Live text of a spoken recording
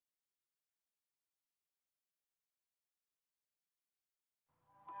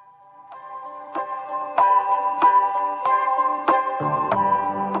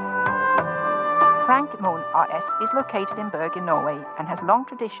FRAMO RS is located in Bergen, Norway, and has long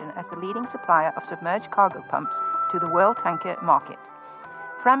tradition as the leading supplier of submerged cargo pumps to the world tanker market.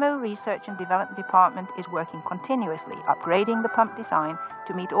 FRAMO Research and Development Department is working continuously upgrading the pump design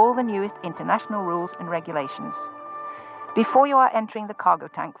to meet all the newest international rules and regulations. Before you are entering the cargo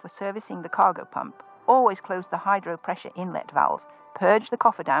tank for servicing the cargo pump, always close the hydro pressure inlet valve, purge the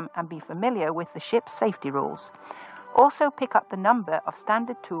cofferdam, and be familiar with the ship's safety rules. Also pick up the number of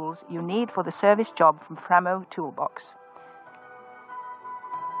standard tools you need for the service job from FRAMO Toolbox.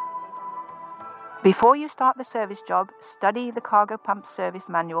 Before you start the service job, study the cargo pump service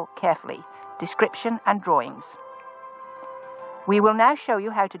manual carefully, description and drawings. We will now show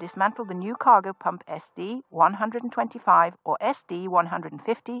you how to dismantle the new cargo pump SD125 or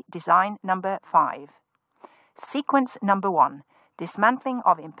SD150 design number 5. Sequence number 1, dismantling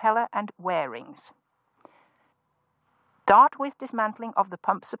of impeller and wear rings. Start with dismantling of the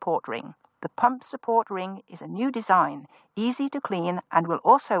pump support ring. The pump support ring is a new design, easy to clean, and will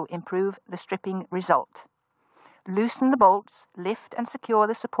also improve the stripping result. Loosen the bolts, lift and secure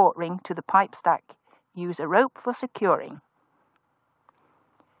the support ring to the pipe stack. Use a rope for securing.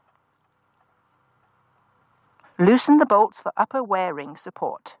 Loosen the bolts for upper wear ring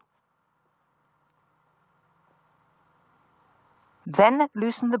support. Then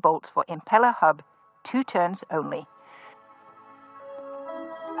loosen the bolts for impeller hub, 2 turns only.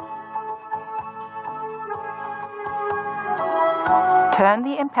 Turn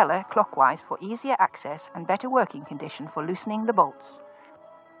the impeller clockwise for easier access and better working condition for loosening the bolts.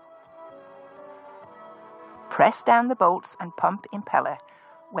 Press down the bolts and pump impeller.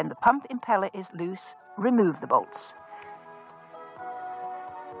 When the pump impeller is loose, remove the bolts.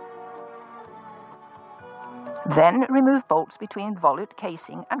 Then remove bolts between volute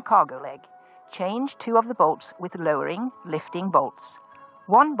casing and cargo leg. Change 2 of the bolts with lowering, lifting bolts.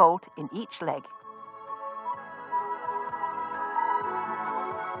 1 bolt in each leg.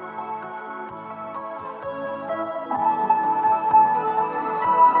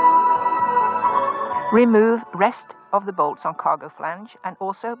 Remove rest of the bolts on cargo flange and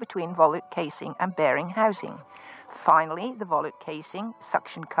also between volute casing and bearing housing. Finally, the volute casing,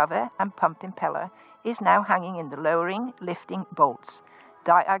 suction cover and pump impeller is now hanging in the lowering, lifting bolts,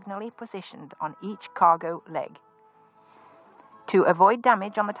 diagonally positioned on each cargo leg. To avoid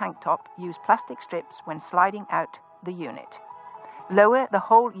damage on the tank top, use plastic strips when sliding out the unit. Lower the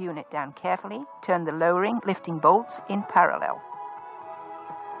whole unit down carefully, turn the lowering, lifting bolts in parallel.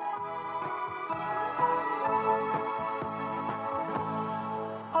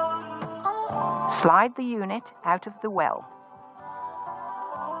 Slide the unit out of the well.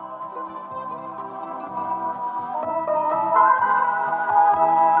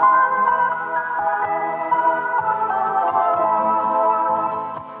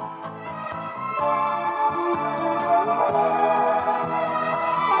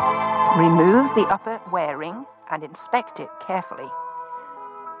 Remove the upper wear ring and inspect it carefully.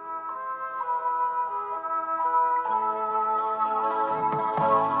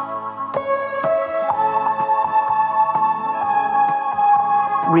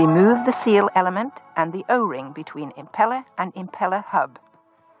 Remove the seal element and the O-ring between impeller and impeller hub.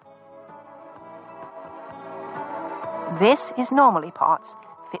 This is normally parts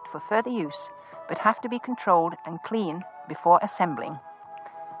fit for further use, but have to be controlled and clean before assembling.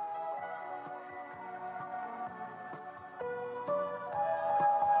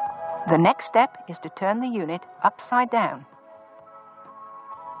 The next step is to turn the unit upside down.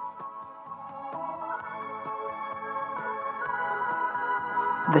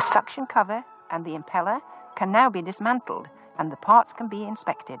 The suction cover and the impeller can now be dismantled and the parts can be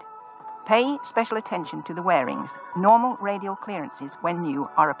inspected. Pay special attention to the wear rings. Normal radial clearances when new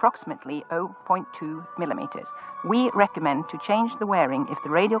are approximately 0.2 millimeters. We recommend to change the wear ring if the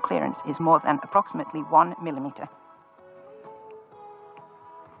radial clearance is more than approximately 1 millimeter.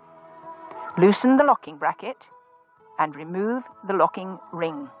 Loosen the locking bracket and remove the locking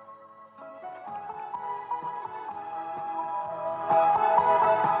ring.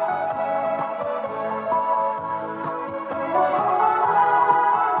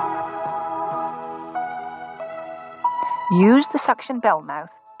 Use the suction bell mouth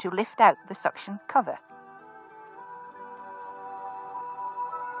to lift out the suction cover.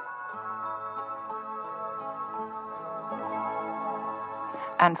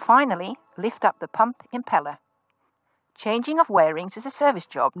 And finally, lift up the pump impeller. Changing of wear rings is a service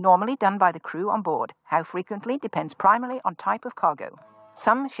job normally done by the crew on board. How frequently depends primarily on type of cargo.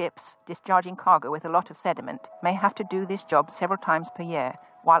 Some ships discharging cargo with a lot of sediment may have to do this job several times per year,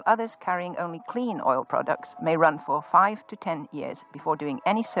 while others carrying only clean oil products may run for 5 to 10 years before doing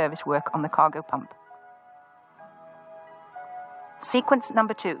any service work on the cargo pump. Sequence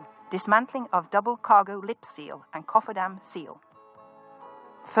number 2, dismantling of double cargo lip seal and cofferdam seal.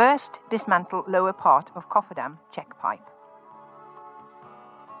 First, dismantle lower part of cofferdam check pipe.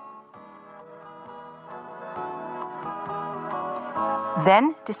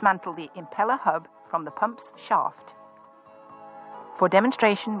 Then dismantle the impeller hub from the pump's shaft. For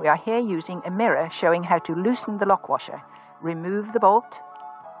demonstration, we are here using a mirror showing how to loosen the lock washer, remove the bolt,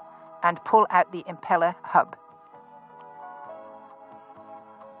 and pull out the impeller hub.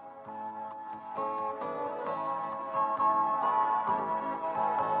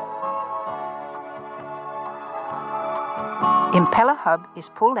 Impeller hub is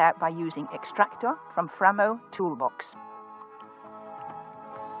pulled out by using extractor from FRAMO toolbox.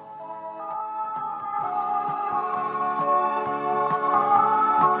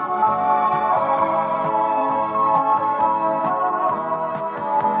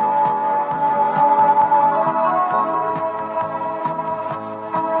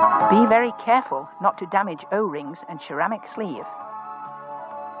 Be very careful not to damage O-rings and ceramic sleeve.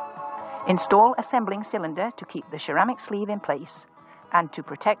 Install assembling cylinder to keep the ceramic sleeve in place and to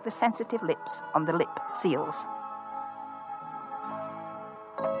protect the sensitive lips on the lip seals.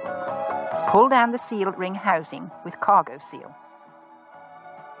 Pull down the seal ring housing with cargo seal.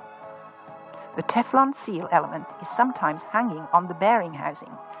 The Teflon seal element is sometimes hanging on the bearing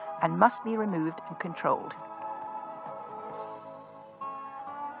housing and must be removed and controlled.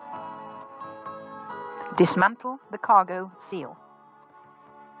 Dismantle the cargo seal.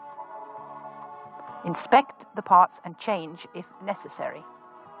 Inspect the parts and change if necessary.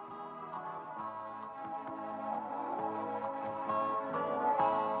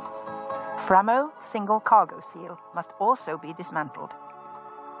 FRAMO single cargo seal must also be dismantled.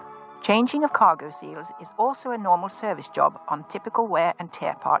 Changing of cargo seals is also a normal service job on typical wear and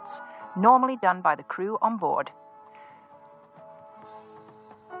tear parts, normally done by the crew on board.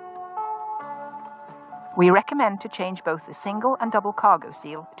 We recommend to change both the single and double cargo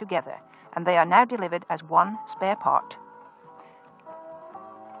seal together, and they are now delivered as one spare part.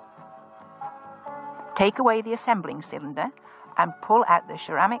 Take away the assembling cylinder and pull out the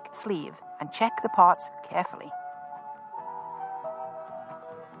ceramic sleeve and check the parts carefully.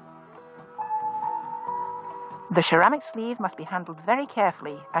 The ceramic sleeve must be handled very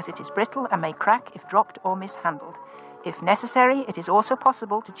carefully as it is brittle and may crack if dropped or mishandled. If necessary, it is also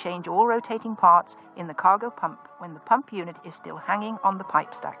possible to change all rotating parts in the cargo pump when the pump unit is still hanging on the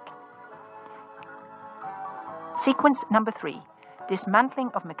pipe stack. Sequence number 3, dismantling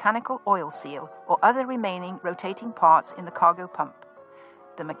of mechanical oil seal or other remaining rotating parts in the cargo pump.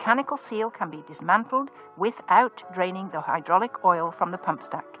 The mechanical seal can be dismantled without draining the hydraulic oil from the pump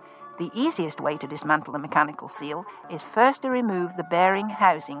stack. The easiest way to dismantle the mechanical seal is first to remove the bearing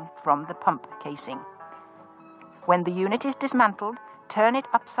housing from the pump casing. When the unit is dismantled, turn it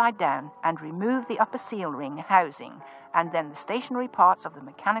upside down and remove the upper seal ring housing and then the stationary parts of the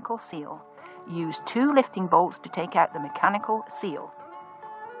mechanical seal. Use 2 lifting bolts to take out the mechanical seal.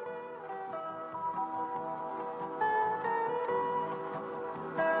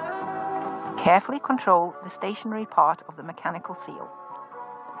 Carefully control the stationary part of the mechanical seal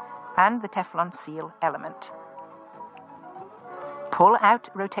and the Teflon seal element. Pull out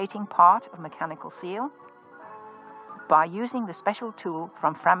rotating part of mechanical seal by using the special tool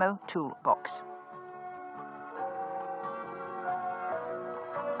from FRAMO toolbox.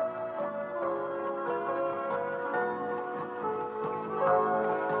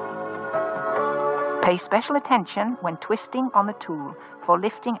 Pay special attention when twisting on the tool for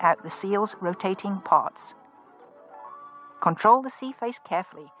lifting out the seal's rotating parts. Control the sea face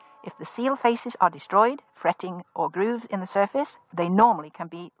carefully. If the seal faces are destroyed, fretting or grooves in the surface, they normally can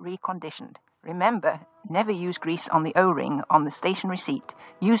be reconditioned. Remember, never use grease on the O-ring on the stationary seat.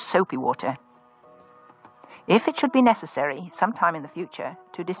 Use soapy water. If it should be necessary, sometime in the future,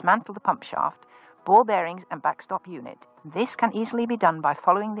 to dismantle the pump shaft, ball bearings and backstop unit, this can easily be done by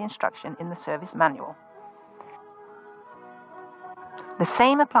following the instruction in the service manual. The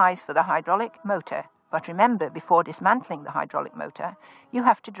same applies for the hydraulic motor, but remember, before dismantling the hydraulic motor, you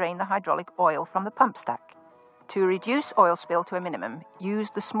have to drain the hydraulic oil from the pump stack. To reduce oil spill to a minimum, use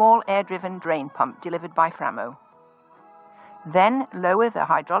the small air-driven drain pump delivered by FRAMO. Then lower the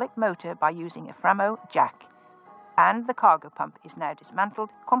hydraulic motor by using a FRAMO jack, and the cargo pump is now dismantled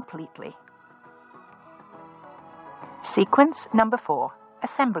completely. Sequence number 4,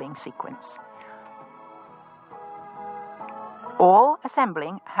 assembling sequence. All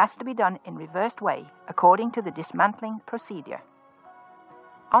assembling has to be done in reversed way according to the dismantling procedure.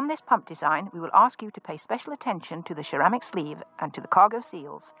 On this pump design, we will ask you to pay special attention to the ceramic sleeve and to the cargo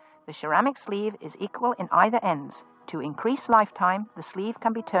seals The ceramic sleeve is equal in either ends. To increase lifetime, the sleeve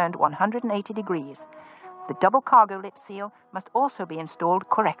can be turned 180 degrees. The double cargo lip seal must also be installed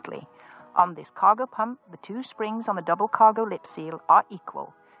correctly. On this cargo pump, the two springs on the double cargo lip seal are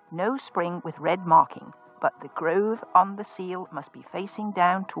equal. No spring with red marking, but the groove on the seal must be facing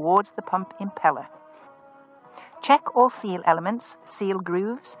down towards the pump impeller. Check all seal elements, seal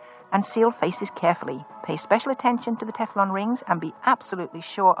grooves, and seal faces carefully. Pay special attention to the Teflon rings and be absolutely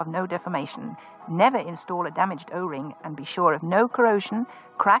sure of no deformation. Never install a damaged O-ring and be sure of no corrosion,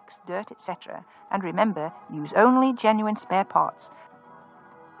 cracks, dirt, etc. And remember, use only genuine spare parts.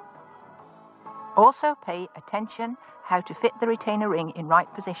 Also pay attention how to fit the retainer ring in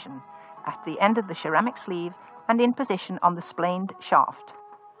right position, at the end of the ceramic sleeve and in position on the splaned shaft.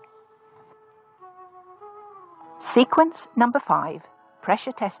 Sequence number 5.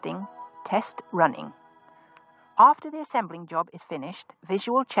 Pressure testing, test running. After the assembling job is finished,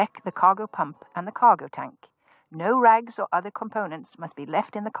 visual check the cargo pump and the cargo tank. No rags or other components must be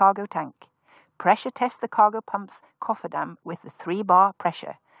left in the cargo tank. Pressure test the cargo pump's cofferdam with the 3-bar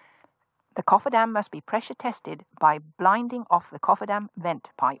pressure. The cofferdam must be pressure tested by blinding off the cofferdam vent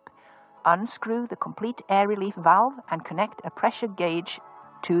pipe. Unscrew the complete air relief valve and connect a pressure gauge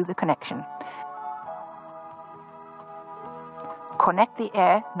to the connection. Connect the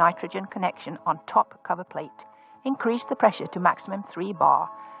air-nitrogen connection on top cover plate. Increase the pressure to maximum 3 bar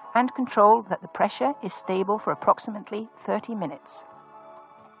and control that the pressure is stable for approximately 30 minutes.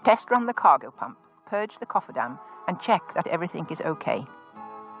 Test run the cargo pump, purge the cofferdam and check that everything is okay.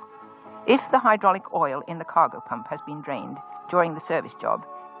 If the hydraulic oil in the cargo pump has been drained during the service job,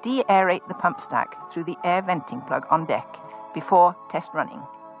 de-aerate the pump stack through the air venting plug on deck before test running.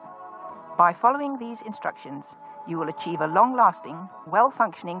 By following these instructions, you will achieve a long-lasting,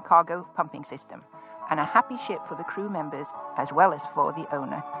 well-functioning cargo pumping system and a happy ship for the crew members as well as for the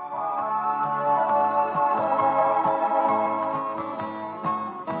owner.